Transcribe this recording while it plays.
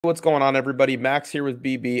What's going on, everybody? Max here with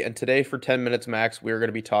BB, and today for 10 minutes max, we're going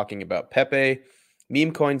to be talking about Pepe,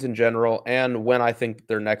 meme coins in general, and when I think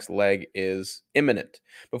their next leg is imminent.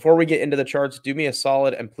 Before we get into the charts, do me a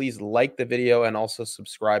solid and please like the video and also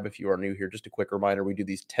subscribe if you are new here. Just a quick reminder, we do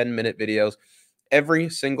these 10-minute videos every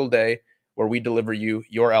single day where we deliver you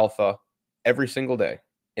your alpha every single day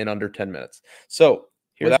in under 10 minutes. So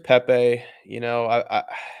here's Pepe.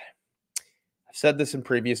 I've said this in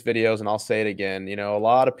previous videos and I'll say it again. A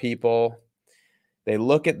lot of people, they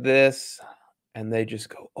look at this and they just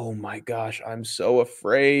go, oh my gosh, I'm so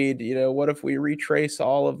afraid. What if we retrace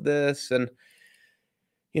all of this? And,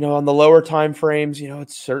 on the lower time frames,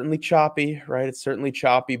 it's certainly choppy, right? It's certainly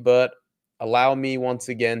choppy, but allow me once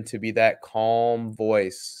again to be that calm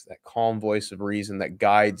voice of reason that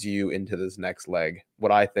guides you into this next leg,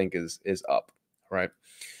 what I think is up, right?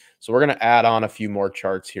 So we're going to add on a few more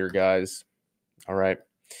charts here, guys. All right.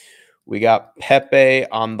 We got Pepe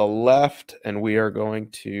on the left, and we are going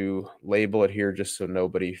to label it here just so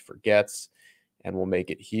nobody forgets. And we'll make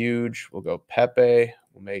it huge. We'll go Pepe.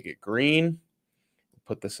 We'll make it green. We'll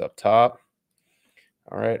put this up top.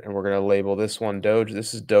 All right. And we're going to label this one Doge.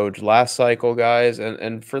 This is Doge last cycle, guys.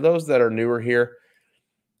 And for those that are newer here,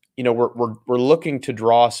 we're looking to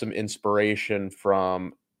draw some inspiration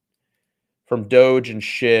from Doge and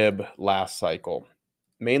Shib last cycle.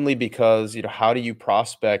 Mainly because, how do you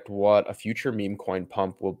prospect what a future meme coin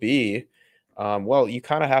pump will be? Well, you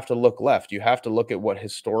kind of have to look left. You have to look at what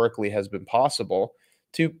historically has been possible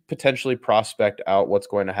to potentially prospect out what's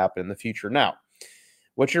going to happen in the future. Now,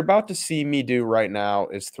 what you're about to see me do right now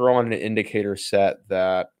is throw on an indicator set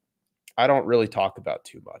that I don't really talk about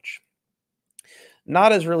too much.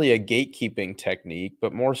 Not as really a gatekeeping technique,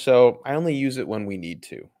 but more so I only use it when we need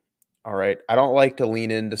to. All right. I don't like to lean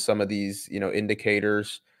into some of these,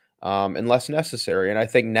 indicators unless necessary. And I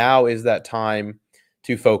think now is that time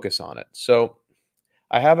to focus on it. So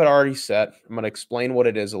I have it already set. I'm going to explain what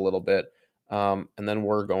it is a little bit. And then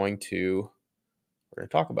we're going to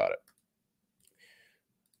talk about it.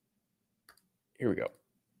 Here we go.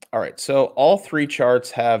 All right. So all three charts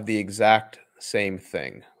have the exact same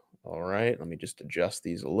thing. All right. Let me just adjust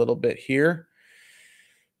these a little bit here.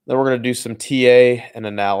 Then we're going to do some TA and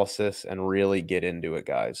analysis and really get into it,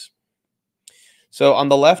 guys. So on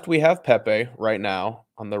the left, we have Pepe right now.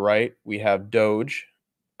 On the right, we have Doge,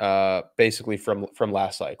 basically from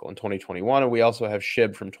last cycle in 2021. And we also have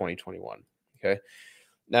Shib from 2021. Okay.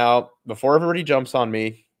 Now, before everybody jumps on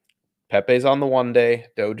me, Pepe's on the 1 day,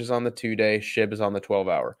 Doge is on the 2 day, Shib is on the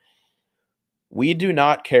 12-hour. We do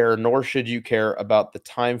not care, nor should you care, about the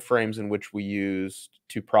time frames in which we use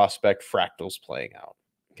to prospect fractals playing out.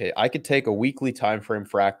 Okay, I could take a weekly time frame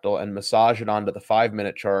fractal and massage it onto the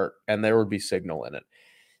 5-minute chart, and there would be signal in it.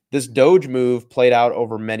 This Doge move played out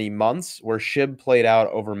over many months, where Shib played out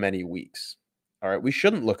over many weeks. All right, we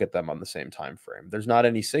shouldn't look at them on the same time frame. There's not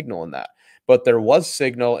any signal in that. But there was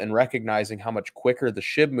signal in recognizing how much quicker the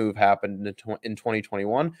Shib move happened in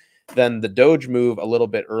 2021 than the Doge move a little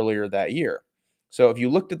bit earlier that year. So if you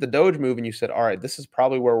looked at the Doge move and you said, all right, this is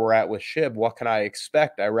probably where we're at with Shib, what can I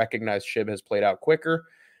expect? I recognize Shib has played out quicker.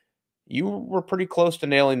 You were pretty close to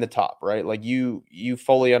nailing the top, right? Like you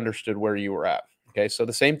fully understood where you were at. Okay, so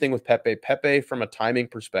the same thing with Pepe. Pepe, from a timing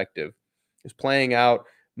perspective, is playing out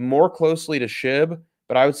more closely to Shib,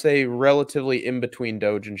 but I would say relatively in between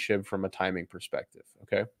Doge and Shib from a timing perspective.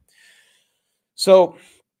 Okay, so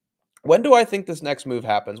when do I think this next move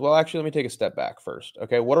happens? Well, actually, let me take a step back first.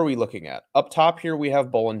 Okay, what are we looking at? Up top here, we have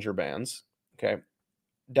Bollinger Bands. Okay,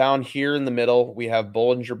 down here in the middle, we have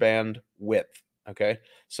Bollinger Band width. Okay,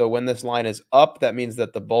 so when this line is up, that means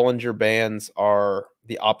that the Bollinger Bands are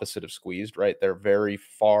the opposite of squeezed, right? They're very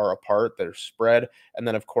far apart, they're spread. And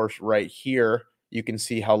then, of course, right here, you can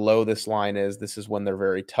see how low this line is. This is when they're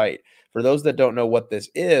very tight. For those that don't know what this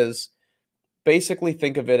is, basically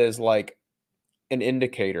think of it as like an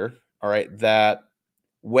indicator, all right, that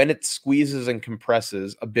when it squeezes and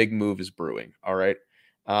compresses, a big move is brewing, all right?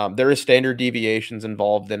 There is standard deviations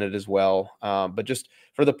involved in it as well. But just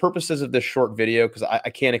for the purposes of this short video, because I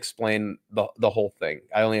can't explain the whole thing.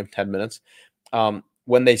 I only have 10 minutes.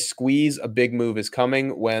 When they squeeze, a big move is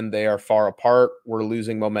coming. When they are far apart, we're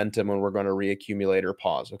losing momentum and we're going to reaccumulate or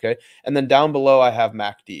pause, okay? And then down below, I have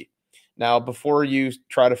MACD. Now, before you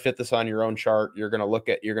try to fit this on your own chart, you're going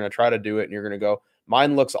to try to do it, and you're going to go,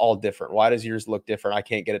 mine looks all different. Why does yours look different? I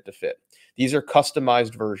can't get it to fit. These are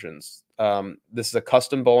customized versions. This is a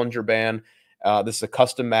custom Bollinger Band. This is a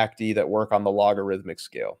custom MACD that work on the logarithmic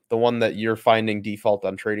scale. The one that you're finding default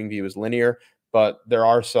on TradingView is linear, but there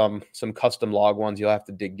are some custom log ones. You'll have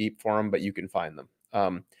to dig deep for them, but you can find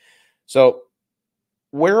them. So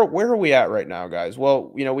where are we at right now, guys?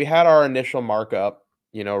 Well, we had our initial markup,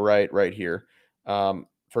 right here,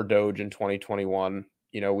 for Doge in 2021.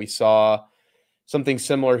 We saw something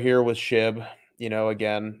similar here with Shib.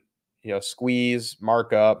 Again, squeeze,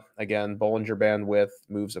 markup, again, Bollinger Band width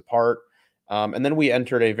moves apart. And then we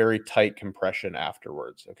entered a very tight compression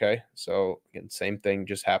afterwards. Okay. So again, same thing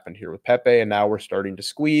just happened here with Pepe, and now we're starting to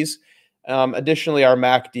squeeze. Additionally, our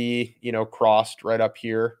MACD, crossed right up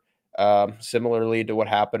here, similarly to what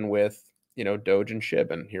happened with, Doge and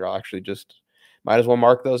Shib. And here I'll actually just might as well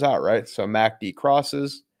mark those out, right? So MACD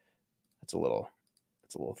crosses. That's a little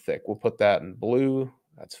thick. We'll put that in blue.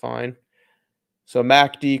 That's fine. So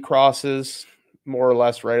MACD crosses more or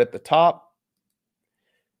less right at the top.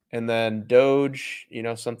 And then Doge,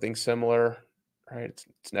 something similar, right?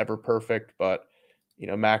 It's never perfect, but,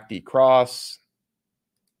 MACD cross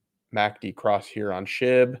here on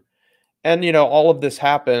Shib. And, all of this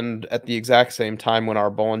happened at the exact same time when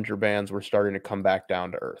our Bollinger Bands were starting to come back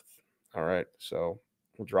down to earth. All right. So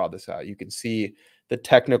we'll draw this out. You can see the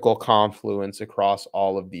technical confluence across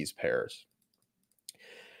all of these pairs.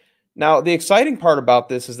 Now, the exciting part about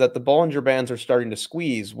this is that the Bollinger Bands are starting to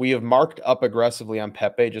squeeze. We have marked up aggressively on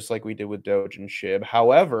Pepe, just like we did with Doge and Shib.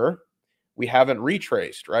 However, we haven't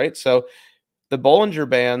retraced, right? So the Bollinger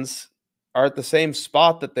Bands are at the same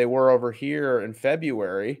spot that they were over here in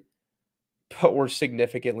February, but we're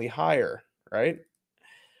significantly higher, right?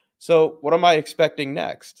 So what am I expecting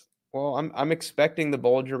next? Well, I'm expecting the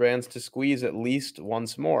Bollinger Bands to squeeze at least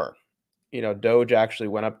once more. Doge actually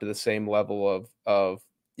went up to the same level of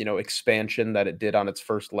expansion that it did on its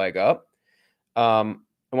first leg up. And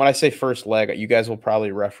when I say first leg, you guys will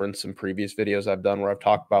probably reference some previous videos I've done where I've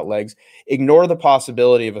talked about legs. Ignore the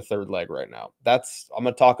possibility of a third leg right now. I'm going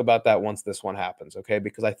to talk about that once this one happens, okay?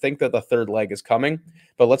 Because I think that the third leg is coming,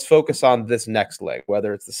 but let's focus on this next leg,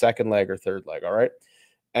 whether it's the second leg or third leg, all right?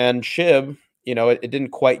 And Shib, it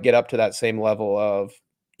didn't quite get up to that same level of,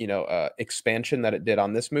 expansion that it did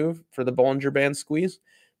on this move for the Bollinger Band squeeze.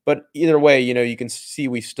 But either way, you can see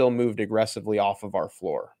we still moved aggressively off of our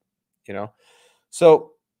floor,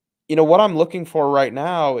 So, what I'm looking for right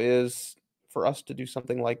now is for us to do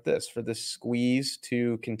something like this, for this squeeze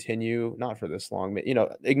to continue, not for this long, but,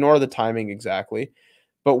 ignore the timing exactly.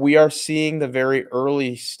 But we are seeing the very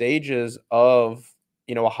early stages of,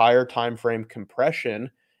 a higher time frame compression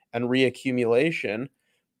and reaccumulation.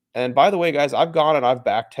 And by the way, guys, I've gone and I've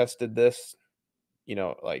back tested this,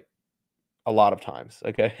 like a lot of times.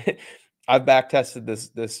 Okay. I've back tested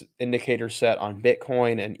this indicator set on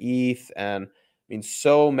Bitcoin and ETH and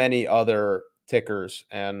so many other tickers,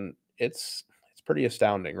 and it's pretty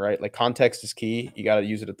astounding, right? Like context is key. You got to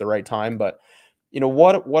use it at the right time. But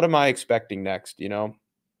what am I expecting next?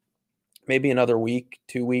 Maybe another week,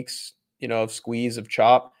 2 weeks, of squeeze of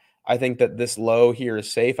chop. I think that this low here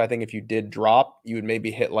is safe. I think if you did drop, you would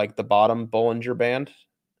maybe hit like the bottom Bollinger Band.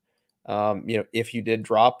 If you did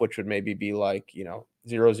drop, which would maybe be like,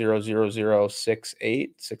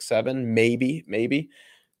 0.00006867, maybe,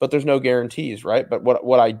 but there's no guarantees, right? But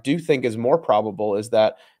what I do think is more probable is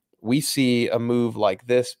that we see a move like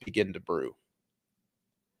this begin to brew.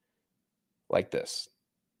 Like this.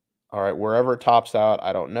 All right, wherever it tops out,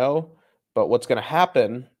 I don't know. But what's going to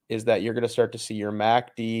happen is that you're going to start to see your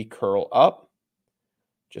MACD curl up,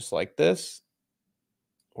 just like this.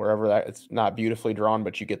 Wherever that, it's not beautifully drawn,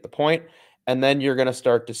 but you get the point. And then you're going to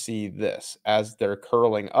start to see this as they're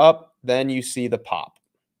curling up. Then you see the pop.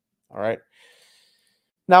 All right.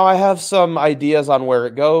 Now I have some ideas on where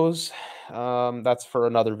it goes. That's for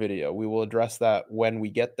another video. We will address that when we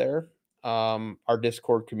get there. Our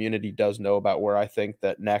Discord community does know about where I think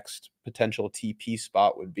that next potential TP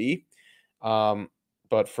spot would be.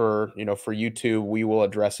 But for YouTube, we will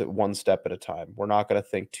address it one step at a time. We're not going to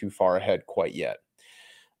think too far ahead quite yet.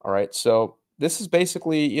 All right. So this is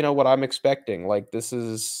basically, what I'm expecting. Like there's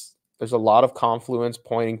a lot of confluence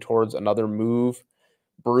pointing towards another move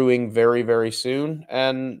brewing very, very soon.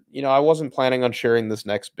 And, I wasn't planning on sharing this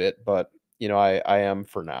next bit, but, I am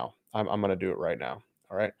for now. I'm going to do it right now.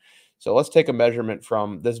 All right. So let's take a measurement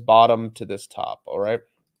from this bottom to this top. All right.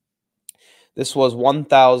 This was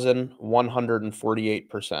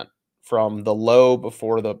 1,148% from the low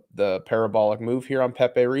before the parabolic move here on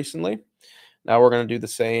Pepe recently. Now we're going to do the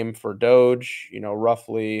same for Doge,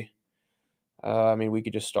 roughly. We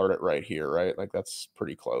could just start it right here, right? Like that's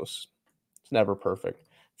pretty close. It's never perfect.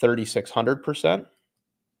 3,600%.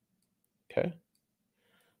 Okay.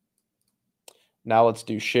 Now let's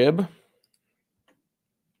do Shib.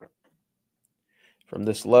 From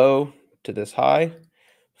this low to this high,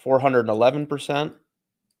 411%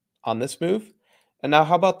 on this move. And now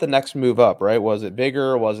how about the next move up, right? Was it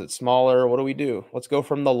bigger? Was it smaller? What do we do? Let's go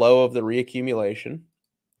from the low of the reaccumulation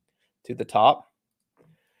to the top,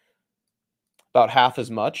 about half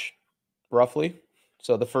as much, roughly.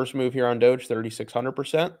 So the first move here on Doge,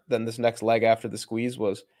 3,600%. Then this next leg after the squeeze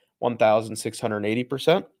was 1,680%.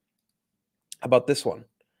 How about this one?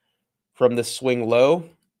 From the swing low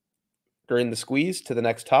during the squeeze to the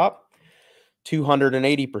next top,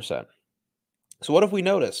 280%. So what have we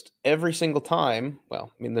noticed? Every single time,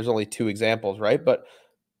 well, I mean, there's only two examples, right? But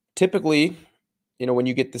typically, when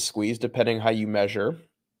you get the squeeze, depending how you measure,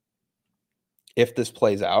 if this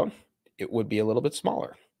plays out, it would be a little bit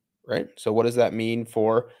smaller, right? So what does that mean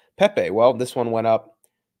for Pepe? Well, this one went up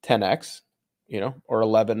 10x, or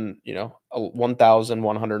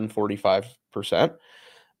 1,145%.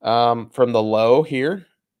 From the low here,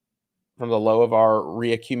 from the low of our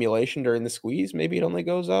reaccumulation during the squeeze, maybe it only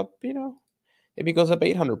goes up, maybe it goes up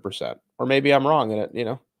 800%, or maybe I'm wrong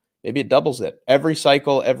and maybe it doubles it. Every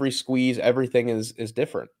cycle, every squeeze, everything is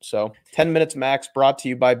different. So 10 minutes max, brought to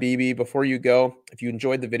you by BB. Before you go, if you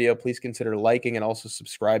enjoyed the video, please consider liking and also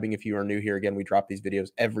subscribing if you are new here. Again, we drop these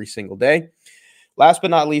videos every single day. Last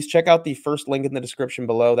but not least, check out the first link in the description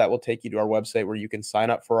below. That will take you to our website where you can sign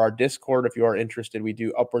up for our Discord if you are interested. We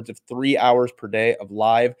do upwards of 3 hours per day of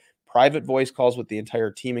live private voice calls with the entire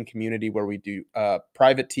team and community, where we do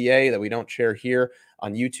private TA that we don't share here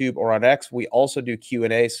on YouTube or on X. We also do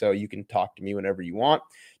Q&A, so you can talk to me whenever you want.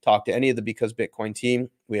 Talk to any of the Because Bitcoin team.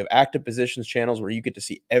 We have active positions channels where you get to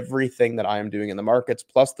see everything that I am doing in the markets,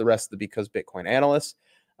 plus the rest of the Because Bitcoin analysts.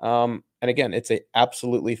 And again, it's a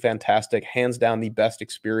absolutely fantastic, hands down the best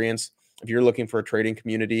experience. If you're looking for a trading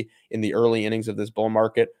community in the early innings of this bull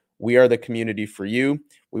market, we are the community for you.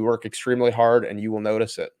 We work extremely hard and you will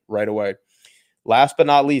notice it right away. Last but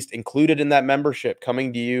not least, included in that membership,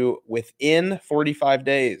 coming to you within 45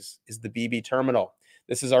 days, is the BB Terminal.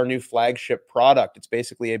 This is our new flagship product. It's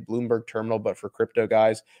basically a Bloomberg terminal, but for crypto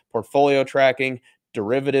guys. Portfolio tracking,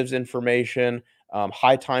 derivatives information,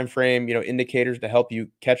 high time frame, indicators to help you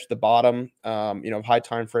catch the bottom, of high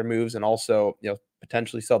time frame moves, and also,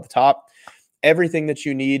 potentially sell the top. Everything that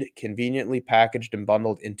you need conveniently packaged and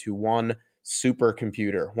bundled into one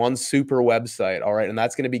supercomputer, one super website. All right. And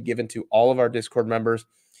that's going to be given to all of our Discord members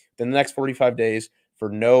in the next 45 days for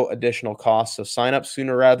no additional cost. So sign up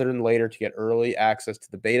sooner rather than later to get early access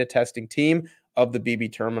to the beta testing team of the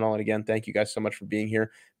BB Terminal. And again, thank you guys so much for being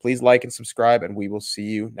here. Please like and subscribe, and we will see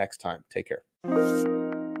you next time. Take care.